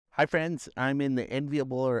Hi friends, I'm in the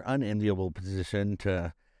enviable or unenviable position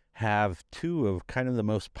to have two of kind of the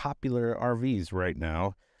most popular RVs right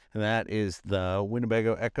now, and that is the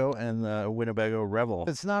Winnebago EKKO and the Winnebago Revel.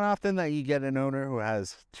 It's not often that you get an owner who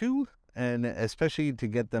has two, and especially to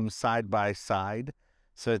get them side by side.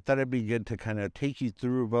 So I thought it'd be good to kind of take you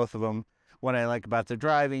through both of them, what I like about their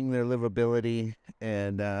driving, their livability,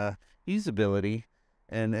 and usability,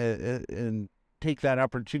 and take that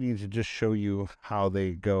opportunity to just show you how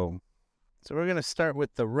they go. So we're going to start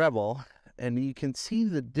with the Revel, and you can see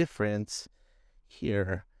the difference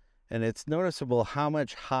here, and it's noticeable how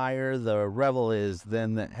much higher the Revel is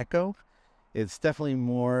than the EKKO. It's definitely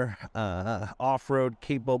more off-road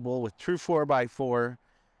capable with true 4x4.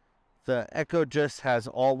 The EKKO just has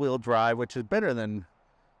all-wheel drive, which is better than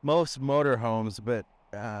most motorhomes, but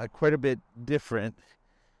quite a bit different.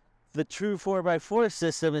 The true 4x4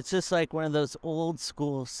 system, it's just like one of those old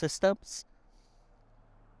school systems.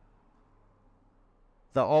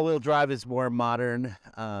 The all-wheel drive is more modern.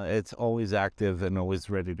 It's always active and always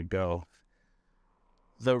ready to go.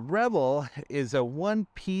 The Revel is a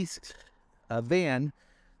one-piece van,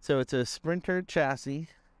 so it's a Sprinter chassis,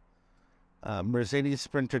 Mercedes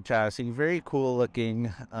Sprinter chassis. Very cool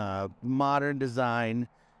looking, modern design.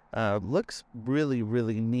 Looks really,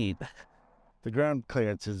 really neat. The ground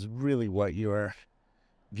clearance is really what you are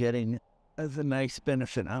getting as a nice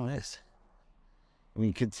benefit on this. And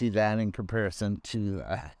you can see that in comparison to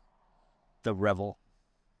the Revel.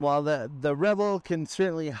 While the Revel can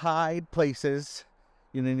certainly hide places,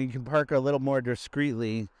 you can park a little more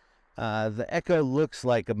discreetly, the EKKO looks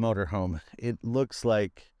like a motorhome. It looks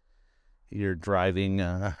like you're driving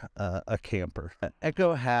a camper.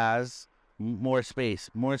 EKKO has more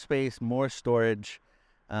space, more storage,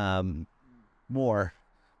 more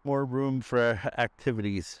room for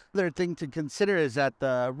activities. Another thing to consider is that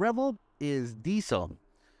the Revel is diesel.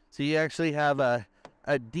 So you actually have a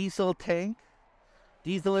diesel tank.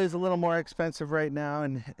 Diesel is a little more expensive right now,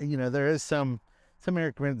 and there is some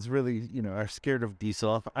Americans really are scared of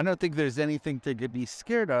diesel. I don't think there's anything to be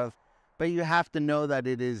scared of, but you have to know that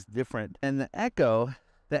it is different. And the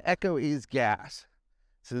EKKO is gas.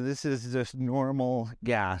 So this is just normal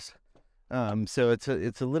gas. So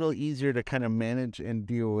it's a little easier to kind of manage and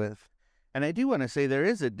deal with. And I do want to say there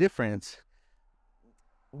is a difference.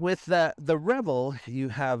 With the Revel, you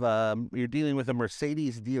have you're dealing with a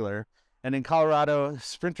Mercedes dealer, and in Colorado,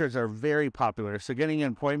 Sprinters are very popular. So getting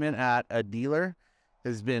an appointment at a dealer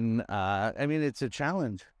has been, it's a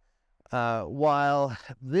challenge. While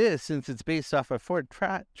this, since it's based off of Ford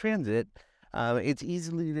Transit, it's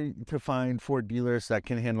easily to find Ford dealers that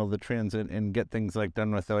can handle the Transit and get things like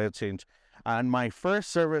done with oil change. On my first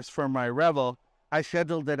service for my Revel, I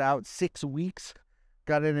scheduled it out 6 weeks.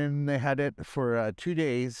 Got it in, they had it for 2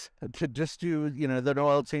 days to just do, the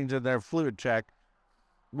oil change of their fluid check.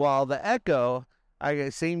 While the EKKO, I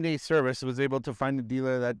got same day service, was able to find a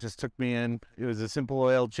dealer that just took me in. It was a simple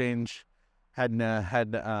oil change, had in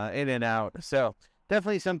and out. So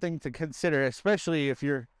definitely something to consider, especially if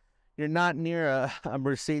you're not near a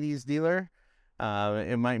Mercedes dealer.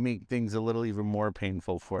 It might make things a little even more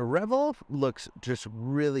painful for you. Revel looks just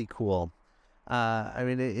really cool.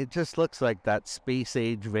 It just looks like that space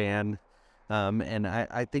age van. And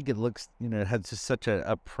I think it looks, it has just such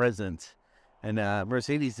a presence. And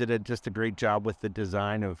Mercedes did just a great job with the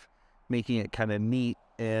design of making it kind of neat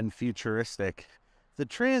and futuristic. The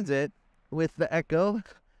Transit with the EKKO,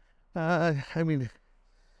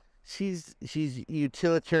 she's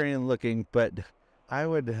utilitarian looking, but I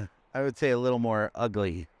would say a little more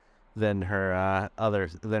ugly than her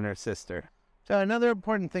than her sister. So another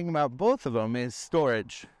important thing about both of them is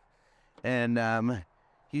storage. And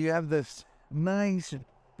you have this nice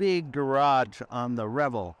big garage on the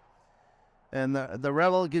Revel. And the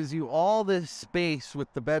Revel gives you all this space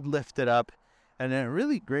with the bed lifted up, and it's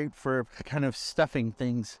really great for kind of stuffing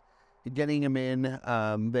things, getting them in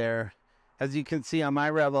there. As you can see on my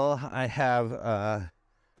Revel, I have a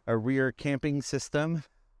rear camping system.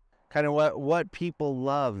 Kind of what people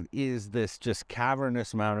love is this just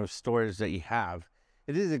cavernous amount of storage that you have.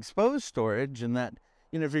 It is exposed storage, and that,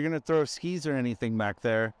 if you're going to throw skis or anything back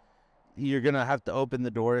there, you're going to have to open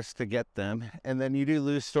the doors to get them. And then you do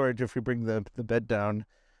lose storage if you bring the bed down.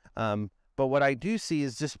 But what I do see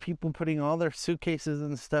is just people putting all their suitcases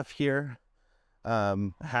and stuff here,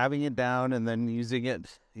 having it down, and then using it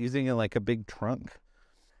like a big trunk.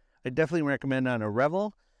 I definitely recommend on a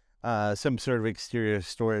Revel, some sort of exterior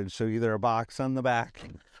storage. So either a box on the back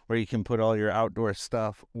where you can put all your outdoor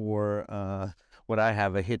stuff, or what I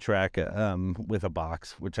have, a hitch rack with a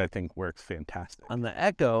box, which I think works fantastic. On the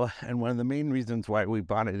EKKO, and one of the main reasons why we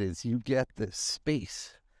bought it is you get this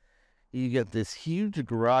space. you get this huge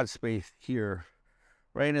garage space here,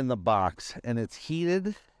 right in the box, and it's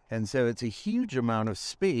heated, and so it's a huge amount of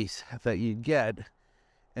space that you get,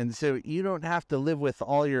 and so you don't have to live with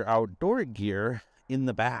all your outdoor gear in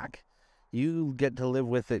the back. You get to live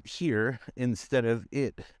with it here instead of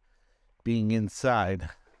it being inside.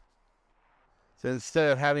 So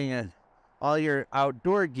instead of having all your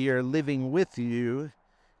outdoor gear living with you,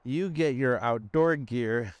 you get your outdoor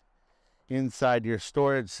gear inside your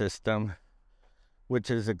storage system, which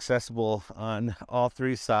is accessible on all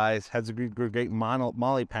three sides, has a great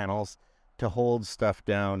molly panels to hold stuff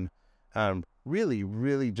down. Really,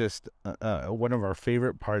 really just one of our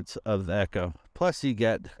favorite parts of the EKKO. Plus you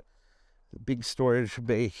get a big storage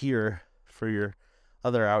bay here for your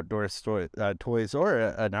other outdoor toys, or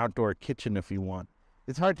an outdoor kitchen if you want.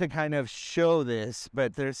 It's hard to kind of show this,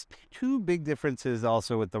 but there's two big differences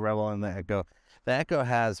also with the Revel and the EKKO. The EKKO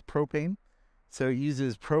has propane, so it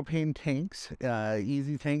uses propane tanks,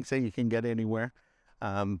 easy tanks that you can get anywhere.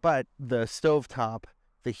 But the stovetop,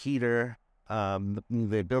 the heater,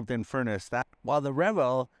 the built-in furnace, that while the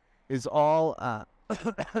Revel is all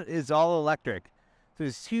is all electric. So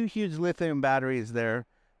there's two huge lithium batteries there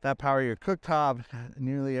that power your cooktop,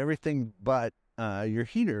 nearly everything but your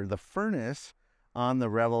heater. The furnace on the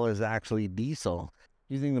Revel is actually diesel.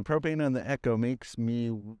 Using the propane on the EKKO makes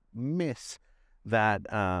me miss that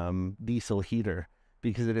diesel heater,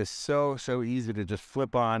 because it is so easy to just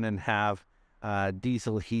flip on and have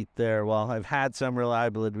diesel heat there. Well, I've had some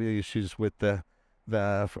reliability issues with the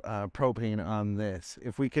propane on this.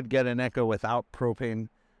 If we could get an EKKO without propane,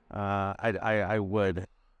 I would.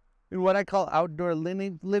 In what I call outdoor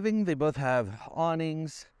living, they both have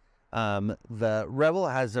awnings. The Revel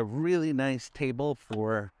has a really nice table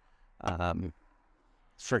for kind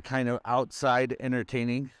of outside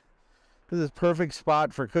entertaining. This is a perfect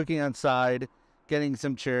spot for cooking outside, getting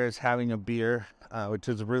some chairs, having a beer, which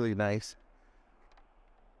is really nice.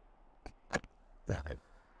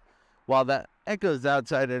 While that EKKO's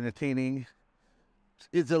outside entertaining,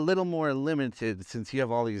 it's a little more limited since you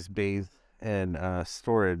have all these bays and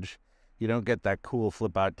storage. You don't get that cool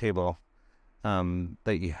flip-out table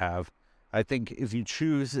that you have. I think if you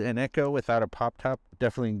choose an EKKO without a pop top,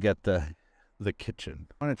 definitely get the kitchen.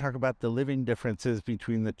 I want to talk about the living differences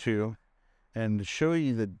between the two and show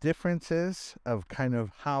you the differences of kind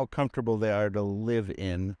of how comfortable they are to live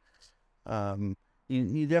in.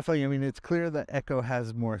 You definitely, I mean, it's clear that EKKO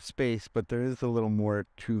has more space, but there is a little more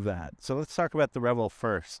to that. So let's talk about the Revel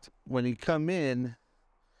first. When you come in,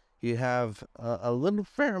 you have a little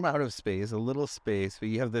fair amount of space, but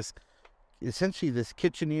you have this, essentially this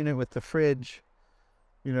kitchen unit with the fridge,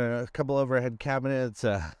 you know, a couple overhead cabinets,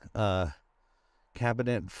 a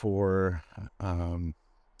cabinet for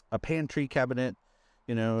a pantry cabinet,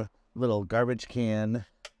 you know, little garbage can,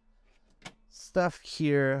 stuff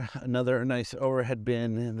here, another nice overhead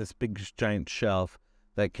bin, and this big giant shelf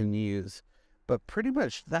that can use. But pretty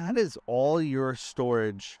much that is all your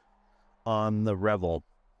storage on the Revel.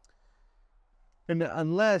 And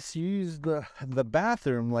unless you use the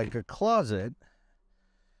bathroom like a closet,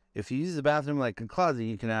 if you use the bathroom like a closet,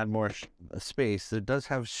 you can add more space. It does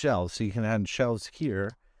have shelves, so you can add shelves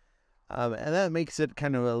here. And that makes it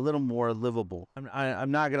kind of a little more livable.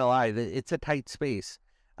 I'm not going to lie, it's a tight space.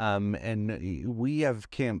 And we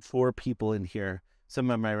have camped 4 people in here.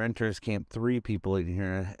 Some of my renters camp 3 people in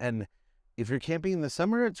here. And if you're camping in the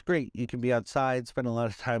summer, it's great. You can be outside, spend a lot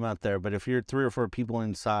of time out there. But if you're 3 or 4 people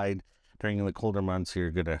inside during the colder months,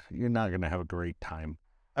 you're not gonna have a great time.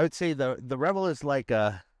 I would say the Revel is like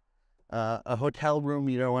a hotel room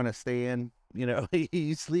you don't want to stay in. You know,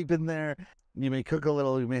 you sleep in there. You may cook a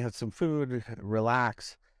little, you may have some food,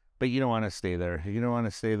 relax, but you don't want to stay there. You don't want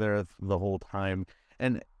to stay there the whole time.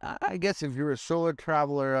 And I guess if you're a solo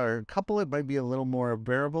traveler or a couple, it might be a little more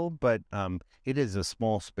bearable, but it is a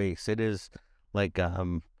small space. It is like,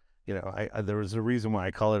 you know, there was a reason why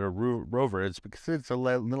I call it a rover. It's because it's a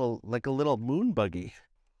little moon buggy.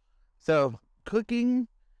 So cooking,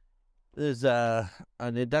 there's an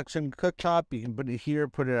induction cooktop. You can put it here,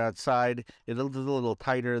 put it outside. It's a little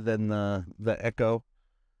tighter than the EKKO.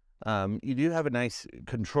 You do have a nice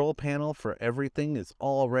control panel for everything. It's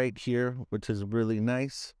all right here, which is really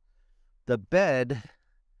nice. The bed,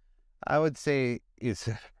 I would say, is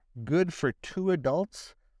good for 2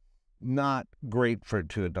 adults, not great for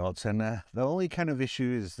 2 adults. And the only kind of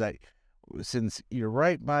issue is that since you're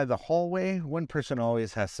right by the hallway, one person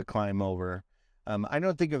always has to climb over. I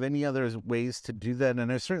don't think of any other ways to do that,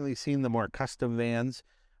 and I've certainly seen the more custom vans,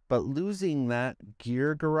 but losing that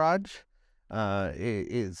gear garage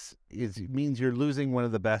means you're losing one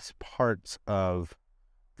of the best parts of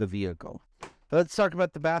the vehicle. Let's talk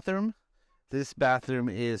about the bathroom. This bathroom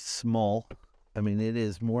is small. I mean, it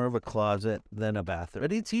is more of a closet than a bathroom,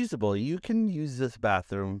 but it's usable. You can use this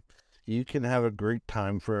bathroom. You can have a great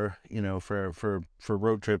time for, you know, for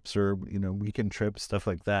road trips or, you know, weekend trips, stuff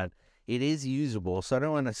like that. It is usable, so I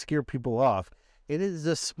don't want to scare people off. It is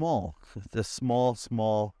a small bathroom,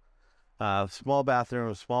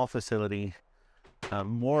 a small facility,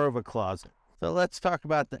 more of a closet. So let's talk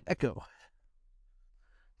about the EKKO.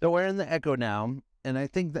 So we're in the EKKO now, and I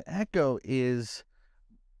think the EKKO is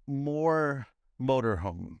more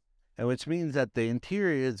motorhome, and which means that the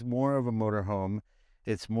interior is more of a motorhome.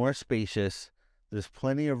 It's more spacious. There's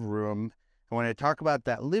plenty of room. And when I talk about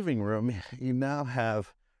that living room, you now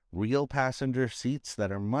have real passenger seats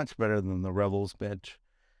that are much better than the Revel's bench.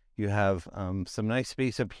 You have some nice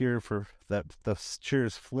space up here for the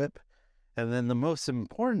chairs flip. And then the most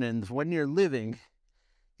important is when you're living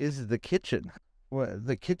is the kitchen. Well,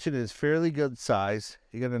 the kitchen is fairly good size.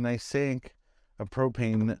 You got a nice sink, a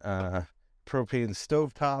propane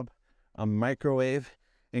stovetop, a microwave,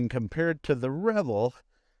 and compared to the Revel,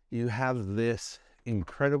 you have this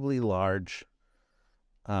incredibly large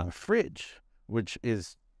fridge, which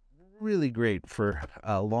is really great for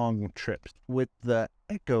long trips. With the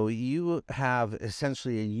EKKO, you have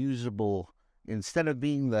essentially a usable, instead of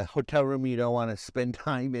being the hotel room you don't want to spend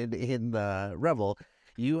time in the Revel,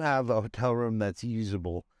 you have a hotel room that's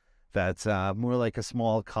usable. That's more like a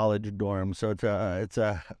small college dorm. So it's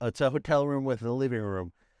a hotel room with a living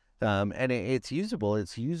room, and it's usable.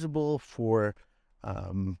 It's usable for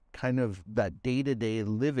kind of that day-to-day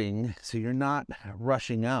living. So you're not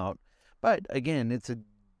rushing out. But again, it's a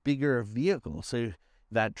bigger vehicle. So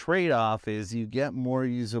that trade-off is you get more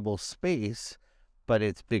usable space, but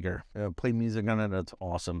it's bigger. Play music on it. That's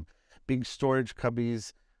awesome. Big storage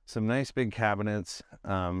cubbies, some nice big cabinets.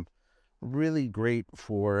 Really great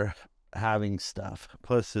for having stuff.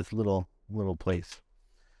 Plus this little place.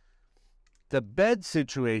 The bed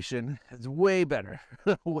situation is way better.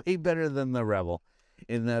 Way better than the Revel.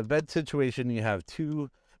 In the bed situation, you have two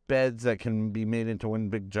beds that can be made into one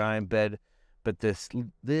big giant bed. But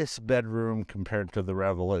this bedroom compared to the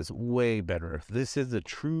Revel is way better. This is a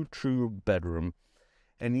true bedroom.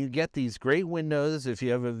 And you get these great windows if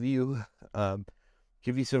you have a view.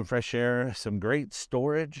 Give you some fresh air, some great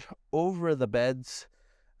storage over the beds.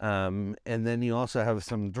 And then you also have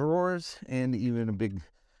some drawers and even a big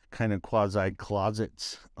kind of quasi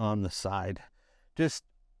closets on the side. Just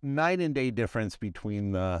night and day difference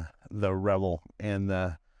between the Revel and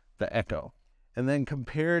the EKKO. And then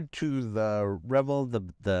compared to the Revel,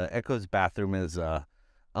 the EKKO's bathroom is a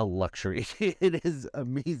luxury. It is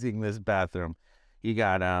amazing, this bathroom. You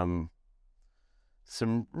got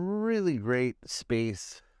some really great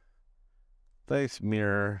space, nice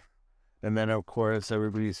mirror, and then of course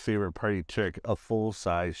everybody's favorite party trick, a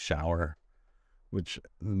full-size shower, which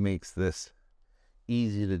makes this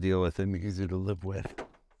easy to deal with and easy to live with.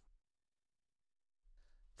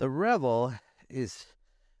 The Revel is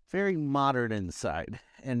very modern inside,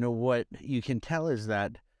 and what you can tell is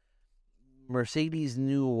that Mercedes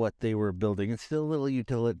knew what they were building. It's still a little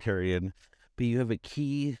utilitarian, but you have a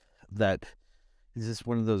key that is just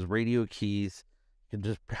one of those radio keys you can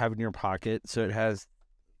just have in your pocket. So it has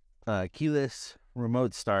keyless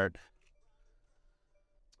remote start,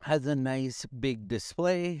 has a nice big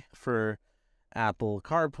display for Apple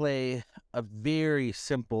CarPlay, a very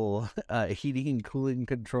simple heating and cooling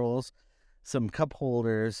controls, some cup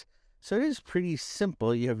holders. So it is pretty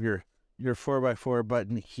simple. You have your 4x4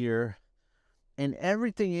 button here, and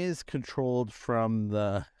everything is controlled from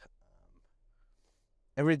the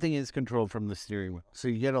steering wheel. So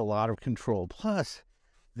you get a lot of control. Plus,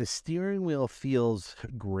 the steering wheel feels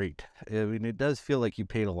great. I mean, it does feel like you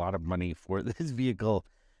paid a lot of money for this vehicle,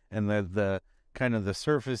 and the kind of the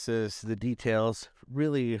surfaces, the details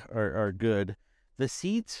really are good. The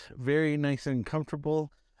seats, very nice and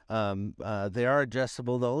comfortable. They are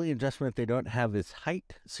adjustable. The only adjustment they don't have is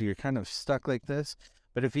height, so you're kind of stuck like this.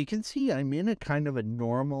 But if you can see, I'm in a kind of a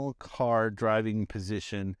normal car driving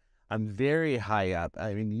position. I'm very high up.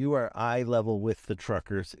 I mean, you are eye level with the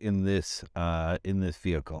truckers in this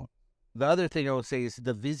vehicle. The other thing I will say is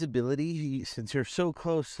the visibility. Since you're so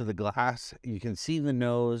close to the glass, you can see the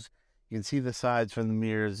nose, you can see the sides from the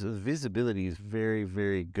mirrors. The visibility is very,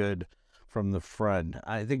 very good from the front.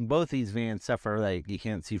 I think both these vans suffer, like, you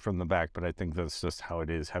can't see from the back, but I think that's just how it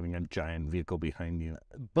is, having a giant vehicle behind you.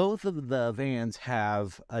 Both of the vans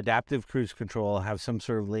have adaptive cruise control, have some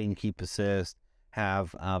sort of lane keep assist,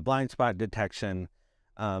 have blind spot detection.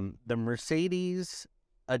 The Mercedes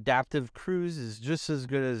adaptive cruise is just as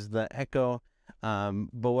good as the EKKO,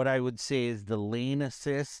 But what I would say is the lane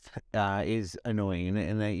assist is annoying,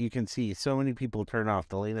 and you can see so many people turn off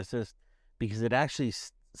the lane assist because it actually,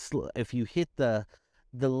 if you hit the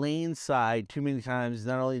lane side too many times,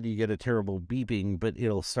 not only do you get a terrible beeping, but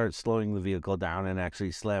it'll start slowing the vehicle down and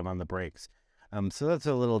actually slam on the brakes. So that's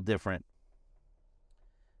a little different.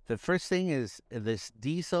 The first thing is this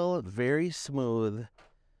diesel, very smooth,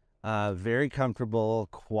 very comfortable,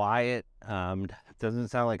 quiet. Doesn't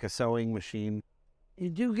sound like a sewing machine. You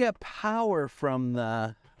do get power from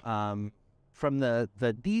the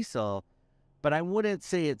diesel, but I wouldn't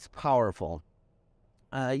say it's powerful.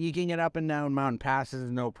 You can get up and down mountain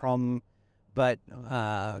passes, no problem. But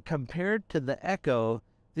compared to the EKKO,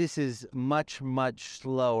 this is much, much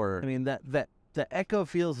slower. I mean, the EKKO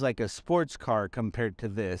feels like a sports car compared to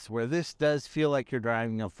this, where this does feel like you're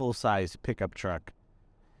driving a full-size pickup truck.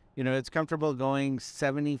 You know, it's comfortable going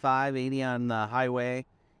 75, 80 on the highway.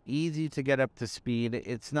 Easy to get up to speed.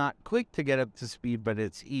 It's not quick to get up to speed, but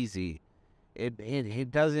it's easy.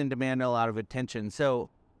 It doesn't demand a lot of attention. So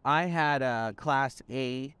I had a Class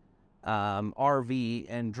A RV,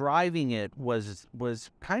 and driving it was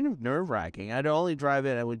kind of nerve-wracking. I'd only drive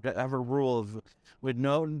it. I would have a rule of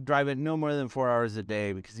drive it no more than 4 hours a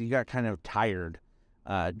day because you got kind of tired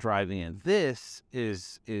driving it. This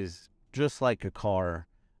is just like a car.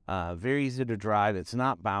 Very easy to drive. It's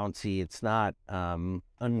not bouncy. It's not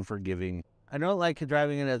unforgiving. I don't like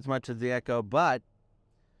driving it as much as the EKKO, but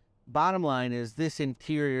bottom line is this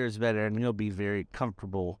interior is better, and you'll be very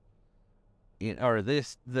comfortable.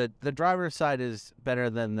 The driver's side is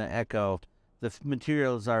better than the EKKO. The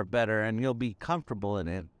materials are better, and you'll be comfortable in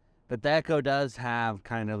it. But the EKKO does have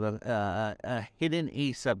kind of a hidden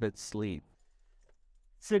ace up its sleeve.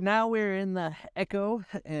 So now we're in the EKKO,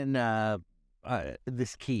 and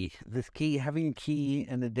this key, having a key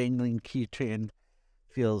and a dangling keychain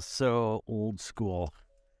feels so old school.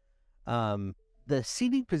 The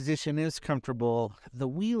seating position is comfortable. The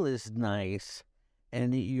wheel is nice,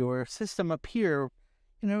 and your system up here,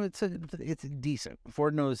 you know, it's decent.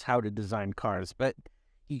 Ford knows how to design cars, but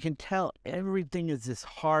you can tell everything is this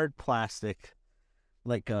hard plastic,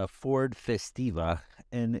 like a Ford Festiva,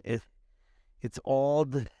 and it's all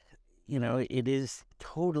the, you know, it is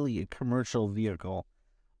totally a commercial vehicle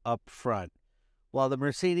up front. While the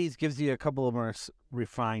Mercedes gives you a couple of more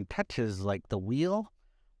refined touches like the wheel,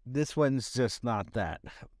 this one's just not that.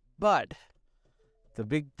 But the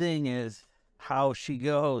big thing is how she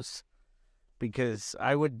goes, because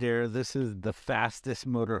I would dare this is the fastest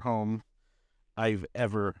motorhome I've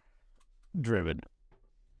ever driven.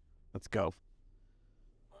 Let's go.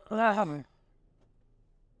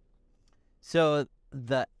 So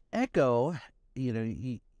the EKKO, you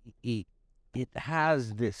know, it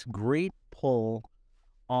has this great pull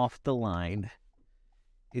off the line.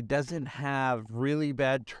 It doesn't have really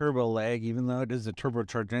bad turbo lag, even though it is a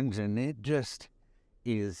turbocharged engine. It just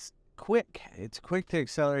is quick. It's quick to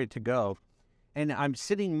accelerate to go. And I'm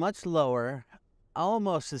sitting much lower,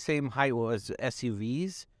 almost the same height as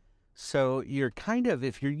SUVs. So you're kind of,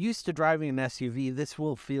 if you're used to driving an SUV, this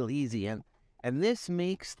will feel easy. And this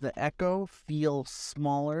makes the EKKO feel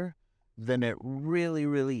smaller than it really,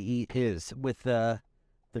 really is, with the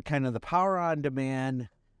kind of the power on demand,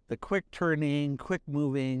 the quick turning, quick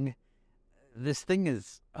moving. This thing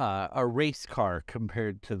is a race car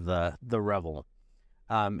compared to the Revel.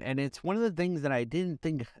 And it's one of the things that I didn't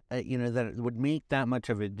think, you know, that it would make that much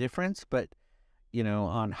of a difference. But, you know,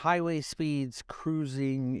 on highway speeds,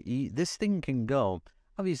 cruising, this thing can go.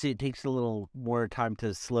 Obviously, it takes a little more time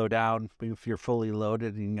to slow down if you're fully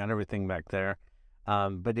loaded and you got everything back there.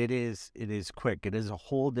 But it is quick. It is a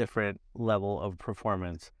whole different level of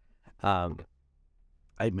performance. I'm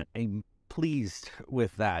pleased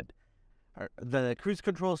with that. The cruise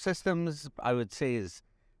control systems, I would say, is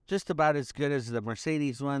just about as good as the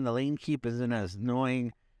Mercedes one. The lane keep isn't as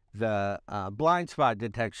annoying. The blind spot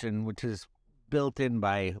detection, which is built in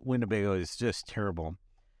by Winnebago, is just terrible.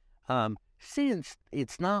 Since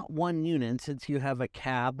it's not one unit, since you have a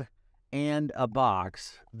cab and a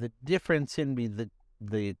box, the difference in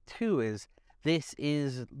the two is this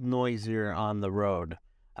is noisier on the road.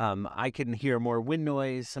 I can hear more wind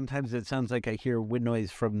noise. Sometimes it sounds like I hear wind noise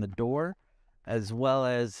from the door as well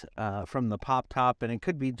as from the pop top, and it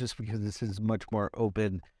could be just because this is much more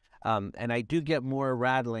open. And I do get more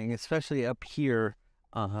rattling, especially up here.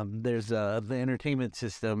 There's the entertainment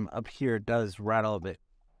system up here does rattle a bit.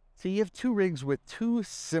 So you have two rigs with two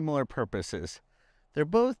similar purposes. They're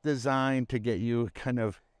both designed to get you kind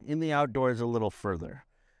of in the outdoors a little further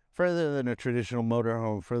than a traditional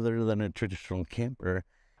motorhome, further than a traditional camper.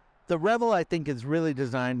 The Revel, I think, is really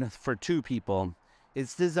designed for two people.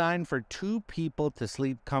 It's designed for 2 people to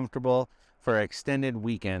sleep comfortable for extended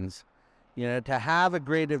weekends. You know, to have a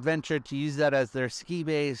great adventure, to use that as their ski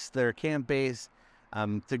base, their camp base,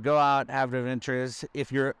 to go out, have adventures.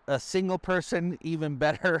 If you're a single person, even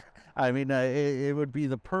better. I mean, it would be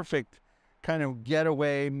the perfect kind of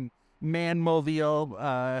getaway man-mobile,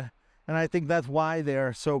 and I think that's why they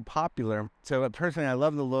are so popular. So personally, I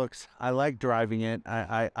love the looks. I like driving it.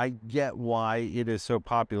 I get why it is so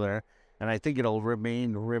popular, and I think it'll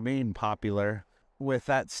remain popular. With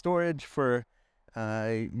that storage for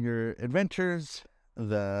your adventures,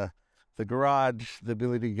 the garage, the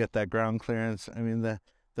ability to get that ground clearance. I mean, the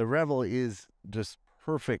Revel is just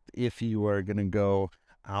perfect if you are going to go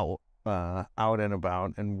out and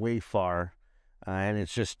about and way far, and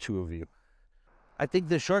it's just 2 of you. I think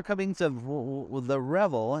the shortcomings of the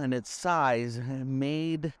Revel and its size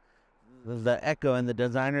made the EKKO and the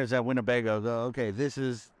designers at Winnebago go, okay, this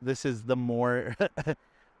is the more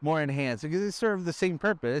more enhanced, because they serve the same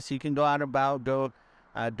purpose. You can go out and about, go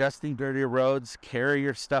dusty, dirty roads, carry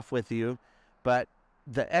your stuff with you, but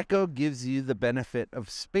the EKKO gives you the benefit of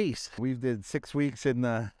space. We did 6 weeks in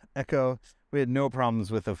the EKKO. We had no problems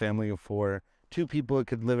with a family of 4. 2 people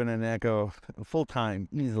could live in an EKKO full time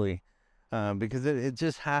easily, because it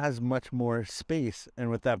just has much more space. And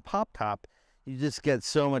with that pop top, you just get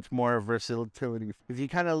so much more versatility. If you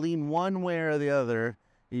kind of lean one way or the other,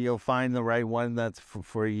 you'll find the right one that's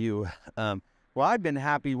for you. Well, I've been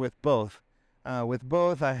happy with both. I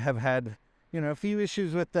have had, a few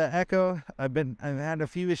issues with the EKKO. I've had a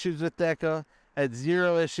few issues with the EKKO. I had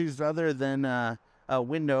 0 issues other than a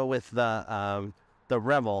window with the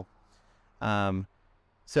Revel.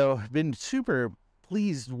 So I've been super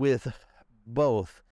pleased with both.